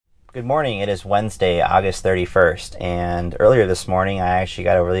Good morning. It is Wednesday, August 31st, and earlier this morning I actually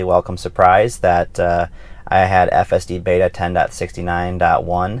got a really welcome surprise that I had FSD Beta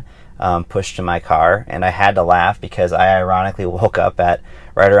 10.69.1 pushed to my car, and I had to laugh because I ironically woke up at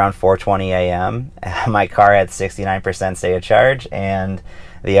right around 4:20 a.m. My car had 69% state of charge, and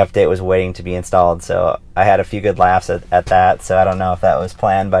the update was waiting to be installed. So I had a few good laughs at that. So I don't know if that was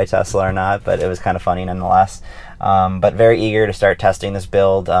planned by Tesla or not, but it was kind of funny nonetheless. But very eager to start testing this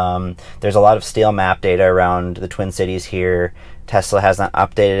build. There's a lot of stale map data around the Twin Cities here. Tesla has not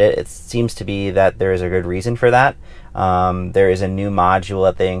updated it. It seems to be that there is a good reason for that. There is a new module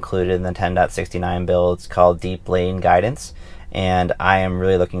that they included in the 10.69 build. It's called Deep Lane Guidance, and I am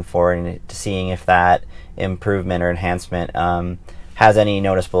really looking forward to seeing if that improvement or enhancement has any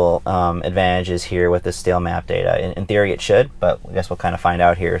noticeable advantages here with the stale map data. In theory it should, but I guess we'll kind of find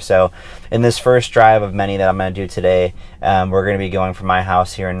out here. So in this first drive of many that I'm going to do today, we're going to be going from my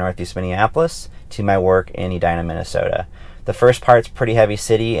house here in northeast Minneapolis to my work in Edina, Minnesota. The first part's pretty heavy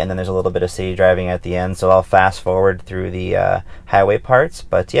city, and then there's a little bit of city driving at the end, so I'll fast forward through the highway parts.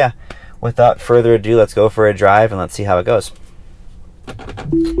 But yeah, without further ado, let's go for a drive and let's see how it goes.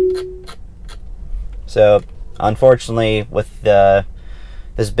 So unfortunately with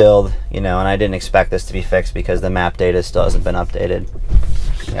this build, and I didn't expect this to be fixed because the map data still hasn't been updated.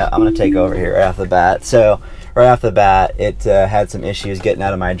 Yeah, I'm going to take over here right off the bat. So right off the bat, it had some issues getting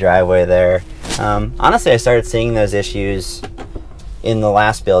out of my driveway there. Honestly, I started seeing those issues in the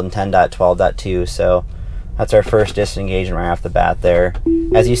last build in 10.12.2, so that's our first disengagement right off the bat there.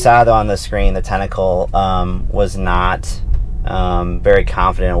 As you saw though on the screen, the tentacle was not very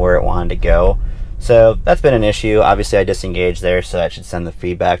confident in where it wanted to go. So that's been an issue. Obviously I disengaged there, so that should send the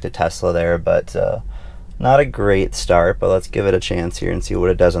feedback to Tesla there, but not a great start, but let's give it a chance here and see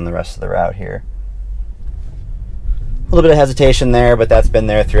what it does on the rest of the route here. A little bit of hesitation there, but that's been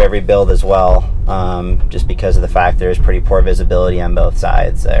there through every build as well, just because of the fact there's pretty poor visibility on both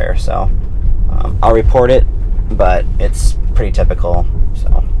sides there. So I'll report it, but it's pretty typical.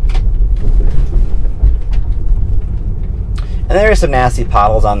 So. And there are some nasty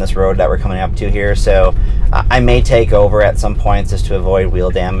potholes on this road that we're coming up to here, so I may take over at some points just to avoid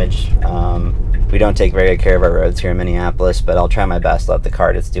wheel damage. We don't take very good care of our roads here in Minneapolis, but I'll try my best to let the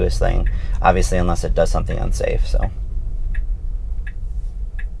car just do its thing, obviously unless it does something unsafe. So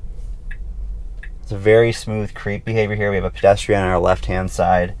it's a very smooth creep behavior here. We have a pedestrian on our left-hand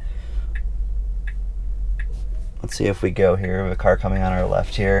side. Let's see if we go here. We have a car coming on our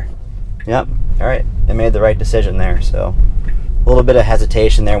left here. Yep, all right, they made the right decision there. So a little bit of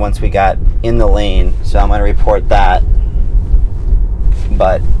hesitation there once we got in the lane, so I'm going to report that.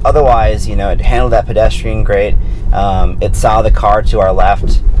 But otherwise, it handled that pedestrian great. It saw the car to our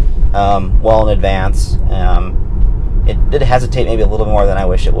left well in advance. It did hesitate maybe a little more than I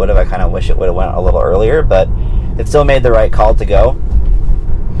wish it would have. I kind of wish it would have went a little earlier, but it still made the right call to go.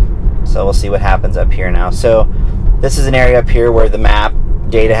 So we'll see what happens up here now. So this is an area up here where the map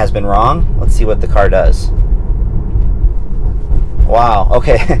data has been wrong. Let's see what the car does. Wow,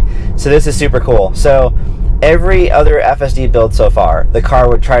 okay, so this is super cool. So every other FSD build so far, the car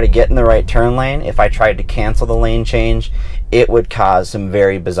would try to get in the right turn lane. If I tried to cancel the lane change, it would cause some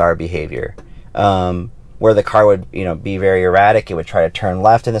very bizarre behavior. Where the car would, be very erratic. It would try to turn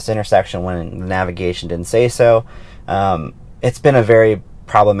left in this intersection when the navigation didn't say so. It's been a very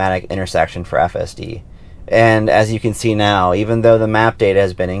problematic intersection for FSD. And as you can see now, even though the map data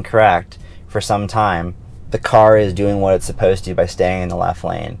has been incorrect for some time, the car is doing what it's supposed to by staying in the left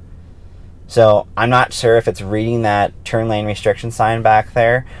lane. So I'm not sure if it's reading that turn lane restriction sign back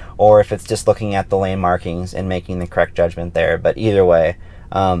there, or if it's just looking at the lane markings and making the correct judgment there. But either way,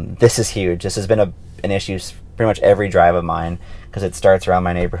 this is huge. This has been an issue pretty much every drive of mine, because it starts around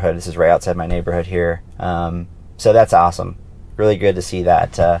my neighborhood. This is right outside my neighborhood here. So that's awesome. Really good to see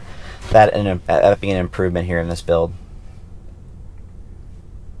that that being an improvement here in this build.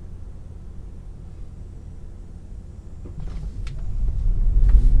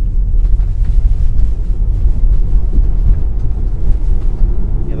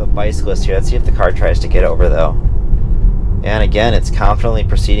 Bicyclist here. Let's see if the car tries to get over though. And again, it's confidently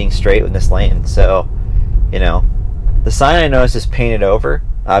proceeding straight in this lane. So, the sign I noticed is painted over.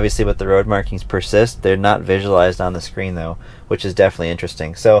 Obviously, but the road markings persist. They're not visualized on the screen though, which is definitely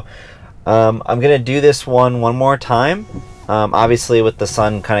interesting. So, I'm gonna do this one more time. Obviously, with the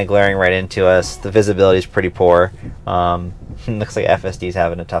sun kind of glaring right into us, the visibility is pretty poor. Looks like FSD is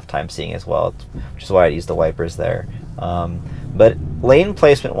having a tough time seeing as well, which is why I used the wipers there. But lane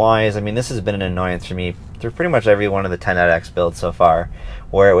placement wise, this has been an annoyance for me through pretty much every one of the 10.x builds so far,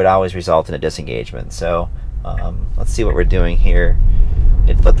 where it would always result in a disengagement. So let's see what we're doing here.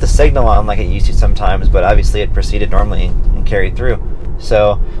 it flipped the signal on like it used to sometimes, but obviously it proceeded normally and carried through.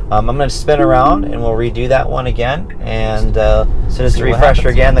 So I'm going to spin around and we'll redo that one again. And so just a refresher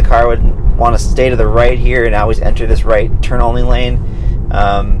again, the car would want to stay to the right here and always enter this right turn only lane.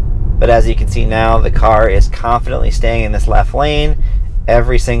 But as you can see now, the car is confidently staying in this left lane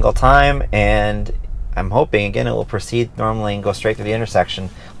every single time, and I'm hoping again it will proceed normally and go straight through the intersection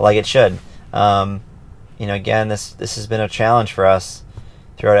like it should. You know, again, this has been a challenge for us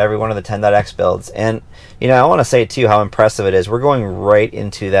throughout every one of the 10.x builds. And you know, I want to say too how impressive it is. We're going right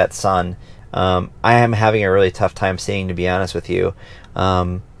into that sun. I am having a really tough time seeing, to be honest with you.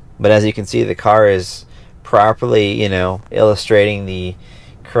 But as you can see, the car is properly, you know, illustrating the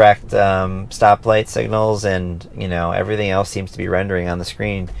correct stoplight signals, and you know, everything else seems to be rendering on the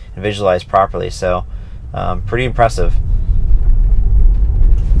screen and visualized properly. So pretty impressive.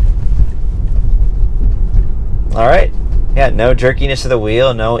 All right, yeah, no jerkiness of the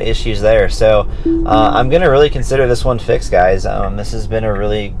wheel, no issues there. So I'm gonna really consider this one fixed, guys. This has been a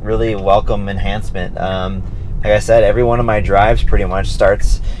really welcome enhancement. Like I said, every one of my drives pretty much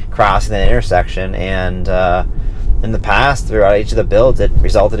starts crossing that intersection, and in the past, throughout each of the builds, it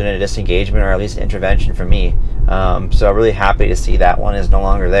resulted in a disengagement or at least intervention for me. So I'm really happy to see that one is no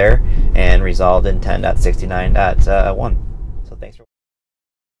longer there and resolved in 10.69.1. So thanks for.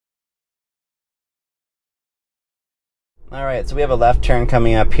 All right, so we have a left turn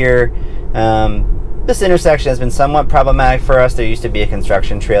coming up here. This intersection has been somewhat problematic for us. There used to be a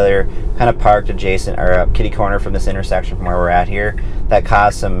construction trailer kind of parked adjacent, or kitty corner from this intersection from where we're at here. That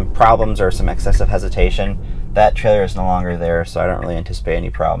caused some problems or some excessive hesitation. That trailer is no longer there, so I don't really anticipate any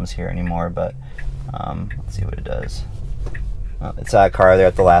problems here anymore, but let's see what it does. Well, it saw a car there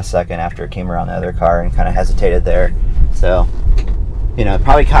at the last second after it came around the other car and kind of hesitated there. So, you know,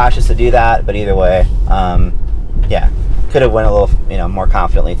 probably cautious to do that, but either way, yeah, could have went a little, you know, more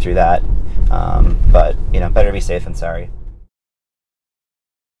confidently through that. But, you know, better be safe than sorry.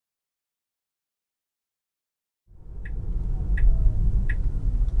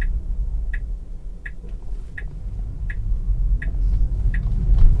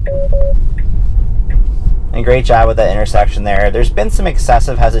 And great job with that intersection there. There's been some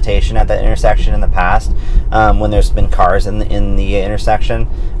excessive hesitation at that intersection in the past when there's been cars in the intersection.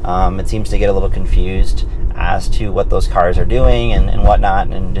 It seems to get a little confused as to what those cars are doing and whatnot,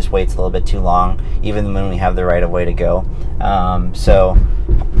 and just waits a little bit too long, even when we have the right of way to go. So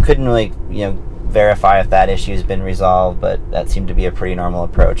couldn't really, you know, verify if that issue has been resolved, but that seemed to be a pretty normal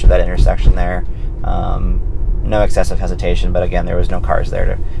approach of that intersection there. No excessive hesitation, but again, there was no cars there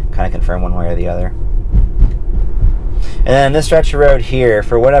to kind of confirm one way or the other. And then this stretch of road here,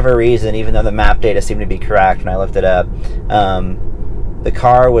 for whatever reason, even though the map data seemed to be correct when I looked it up, the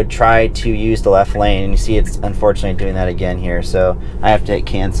car would try to use the left lane, and you see it's unfortunately doing that again here. So I have to hit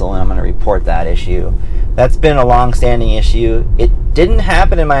cancel, and I'm going to report that issue. That's been a long-standing issue. It didn't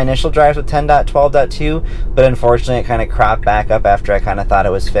happen in my initial drives with 10.12.2, but unfortunately it kind of cropped back up after I kind of thought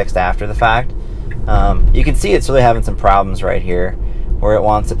it was fixed after the fact. You can see it's really having some problems right here where it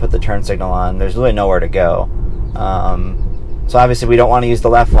wants to put the turn signal on. There's really nowhere to go. So obviously we don't want to use the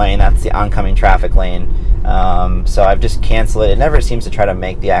left lane. That's the oncoming traffic lane. So I've just canceled it. It never seems to try to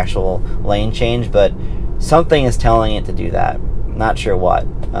make the actual lane change, but something is telling it to do that. I'm not sure what.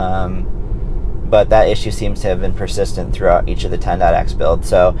 But that issue seems to have been persistent throughout each of the 10.x builds.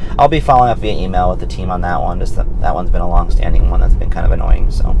 So I'll be following up via email with the team on that one. Just that one's been a long-standing one that's been kind of annoying.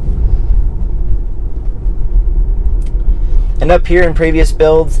 So. And up here in previous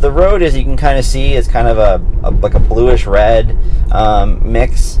builds, the road, as you can kind of see, is kind of like a bluish red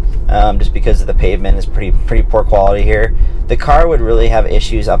mix, just because the pavement is pretty poor quality here. The car would really have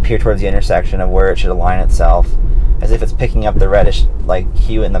issues up here towards the intersection of where it should align itself, as if it's picking up the reddish like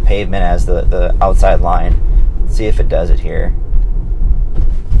hue in the pavement as the outside line. Let's see if it does it here.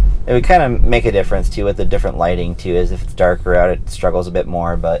 It would kind of make a difference too with the different lighting too, as if it's darker out it struggles a bit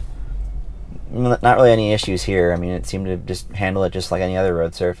more, but not really any issues here. I mean, it seemed to just handle it just like any other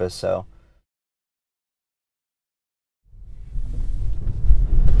road surface, so.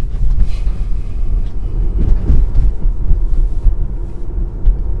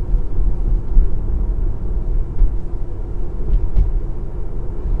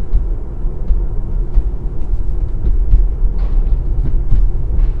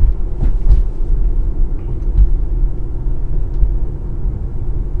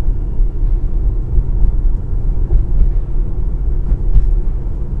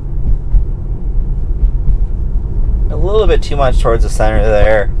 A little bit too much towards the center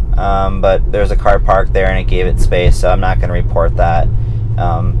there, but there's a car parked there and it gave it space, so I'm not going to report that.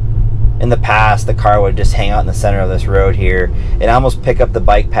 in the past, the car would just hang out in the center of this road here and almost pick up the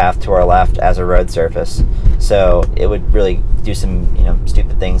bike path to our left as a road surface. So it would really do some, you know,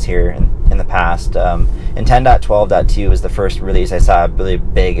 stupid things here in the past. In 10.12.2 was the first release I saw a really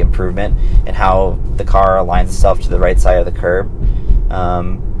big improvement in how the car aligns itself to the right side of the curb.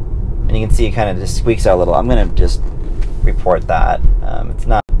 And you can see it kind of just squeaks out a little. I'm going to just report that. It's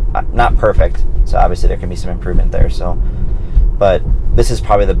not perfect, so obviously there can be some improvement there. So, but this is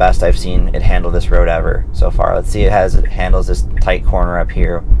probably the best I've seen it handle this road ever so far. Let's see, it handles this tight corner up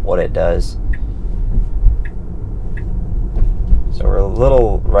here, what it does. So we're a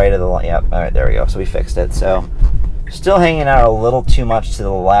little right of the line. Yep, all right, there we go. So we fixed it. So still hanging out a little too much to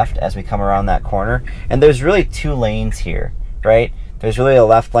the left as we come around that corner. And there's really two lanes here, right? There's really a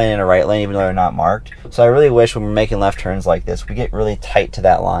left lane and a right lane, even though they're not marked. So I really wish when we're making left turns like this, we get really tight to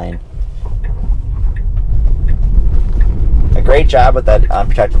that line. A great job with that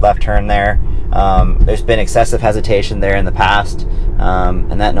unprotected left turn there. There's been excessive hesitation there in the past,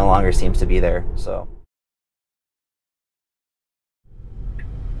 and that no longer seems to be there. So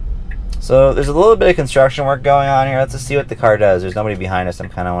there's a little bit of construction work going on here. Let's just see what the car does. There's nobody behind us. I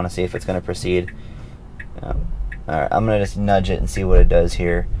kind of want to see if it's going to proceed. Alright, I'm going to just nudge it and see what it does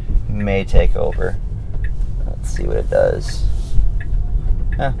here. May take over. Let's see what it does.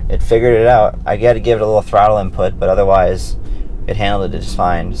 It figured it out. I got to give it a little throttle input, but otherwise it handled it just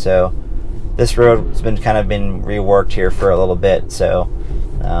fine. So this road has been reworked here for a little bit, so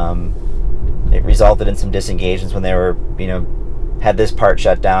it resulted in some disengagements when they were, you know, had this part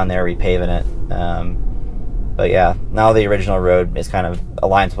shut down. They were repaving it. But yeah, now the original road is kind of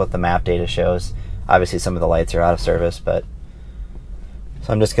aligns with what the map data shows. Obviously some of the lights are out of service, but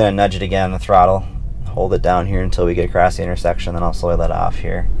so I'm just going to nudge it again on the throttle, hold it down here until we get across the intersection, then I'll slowly let off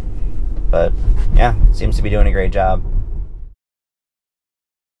here. But yeah, seems to be doing a great job.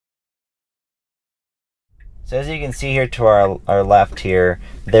 So as you can see here to our left here,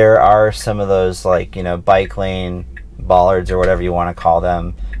 there are some of those, like, you know, bike lane bollards or whatever you want to call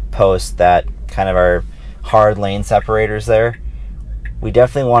them, posts that kind of are hard lane separators there. We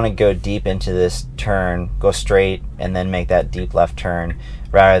definitely want to go deep into this turn, go straight, and then make that deep left turn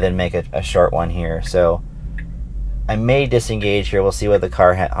rather than make a short one here. So I may disengage here. We'll see what the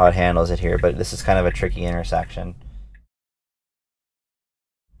car how it handles it here, but this is kind of a tricky intersection.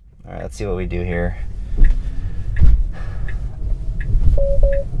 All right, let's see what we do here.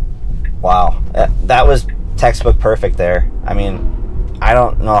 Wow, that was textbook perfect there. I mean, I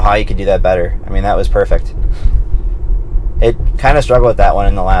don't know how you could do that better. I mean, that was perfect. It kind of struggled with that one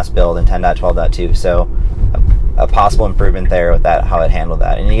in the last build in 10.12.2, so a possible improvement there with that, how it handled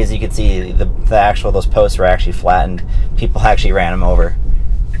that. And as you can see, those posts were actually flattened. People actually ran them over.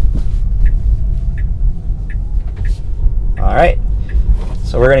 All right,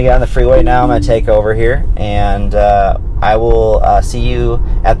 so we're gonna get on the freeway now. I'm gonna take over here, and I will see you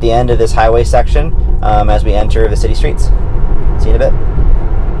at the end of this highway section as we enter the city streets. See you in a bit.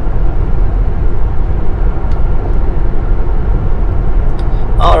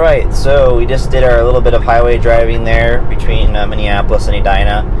 Alright, so we just did our little bit of highway driving there between Minneapolis and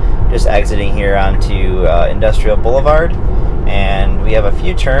Edina, just exiting here onto Industrial Boulevard, and we have a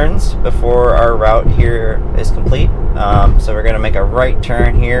few turns before our route here is complete. So we're going to make a right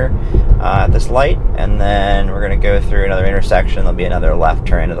turn here at this light, and then we're going to go through another intersection. There'll be another left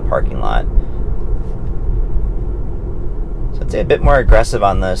turn into the parking lot. So I'd say a bit more aggressive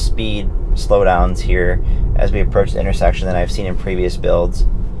on the speed slowdowns here as we approach the intersection than I've seen in previous builds.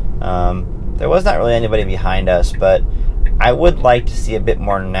 There was not really anybody behind us, but I would like to see a bit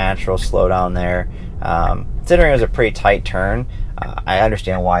more natural slowdown there. Considering it was a pretty tight turn, I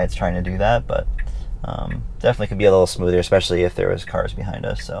understand why it's trying to do that, but definitely could be a little smoother, especially if there was cars behind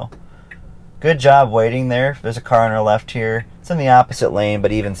us. So good job waiting there. There's a car on our left here. It's in the opposite lane,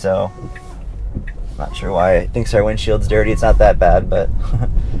 but even so, not sure why it thinks our windshield's dirty. It's not that bad, but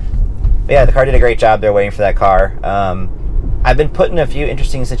but yeah, the car did a great job there waiting for that car. I've been put in a few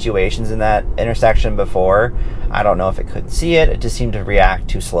interesting situations in that intersection before. I don't know if it could see it. It just seemed to react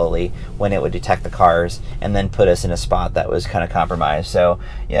too slowly when it would detect the cars and then put us in a spot that was kind of compromised. So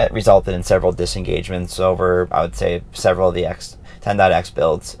yeah, it resulted in several disengagements over, I would say, several of the 10.x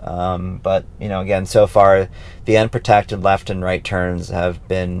builds. But, you know, again, so far, the unprotected left and right turns have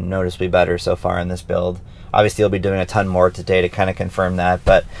been noticeably better so far in this build. Obviously, I'll be doing a ton more today to kind of confirm that,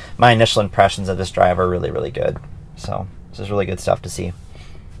 but my initial impressions of this drive are really, really good. So this is really good stuff to see.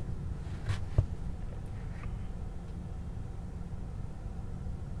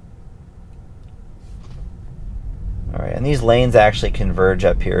 All right, and these lanes actually converge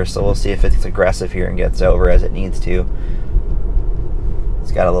up here, so we'll see if it's aggressive here and gets over as it needs to.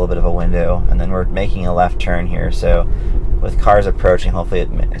 It's got a little bit of a window, and then we're making a left turn here, so with cars approaching, hopefully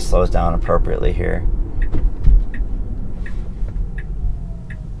it slows down appropriately here.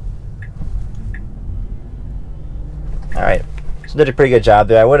 Alright, so did a pretty good job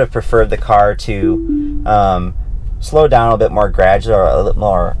there. I would have preferred the car to slow down a little bit more gradually or a little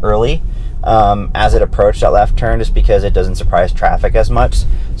more early as it approached that left turn, just because it doesn't surprise traffic as much.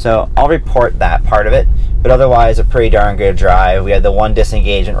 So I'll report that part of it, but otherwise a pretty darn good drive. We had the one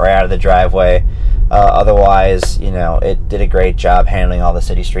disengagement right out of the driveway. Otherwise, you know, it did a great job handling all the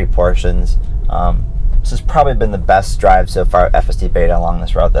city street portions. This has probably been the best drive so far at FSD Beta along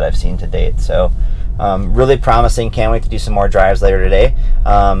this route that I've seen to date. So really promising. Can't wait to do some more drives later today.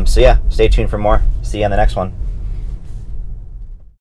 So yeah, stay tuned for more. See you on the next one.